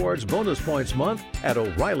O Rewards Bonus Points Month at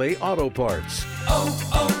O'Reilly Auto Parts.